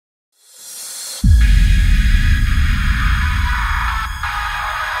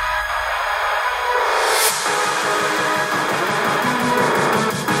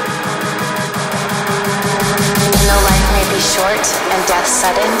and death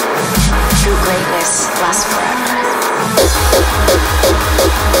sudden, true greatness lasts forever.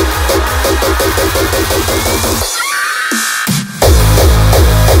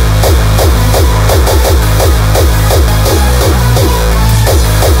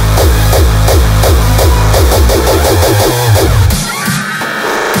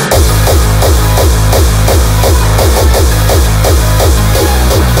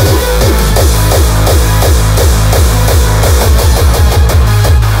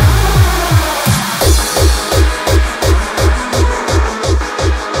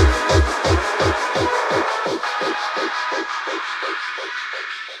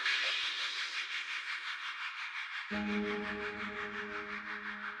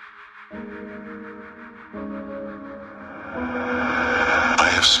 I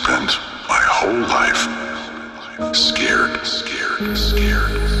have spent my whole life scared,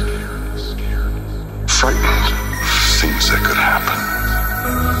 frightened of things that could happen.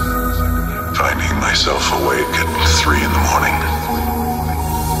 Finding myself awake at 3 in the morning.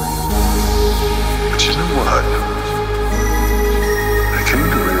 But you know what? I came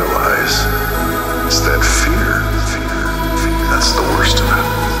to realize it's that fear. That's the worst of it.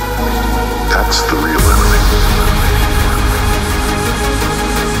 That's the real enemy.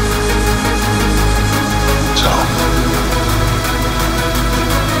 So,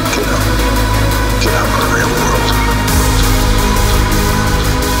 get out in the real world.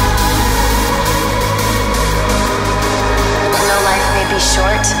 Though life may be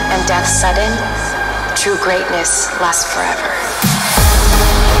short and death sudden, true greatness lasts forever.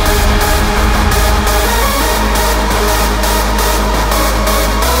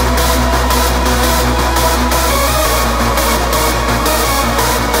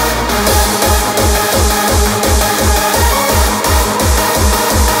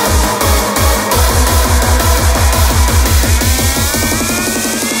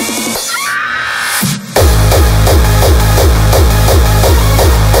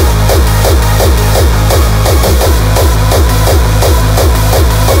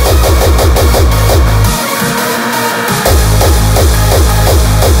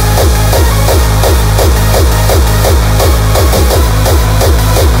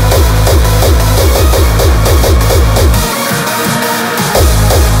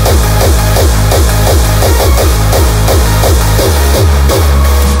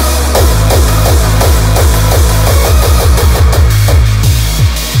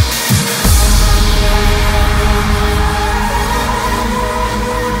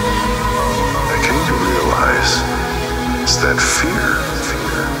 That fear,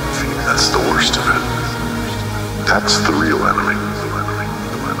 that's the worst of it. That's the real enemy.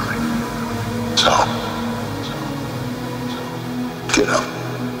 So, get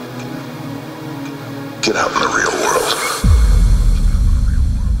out in the real world.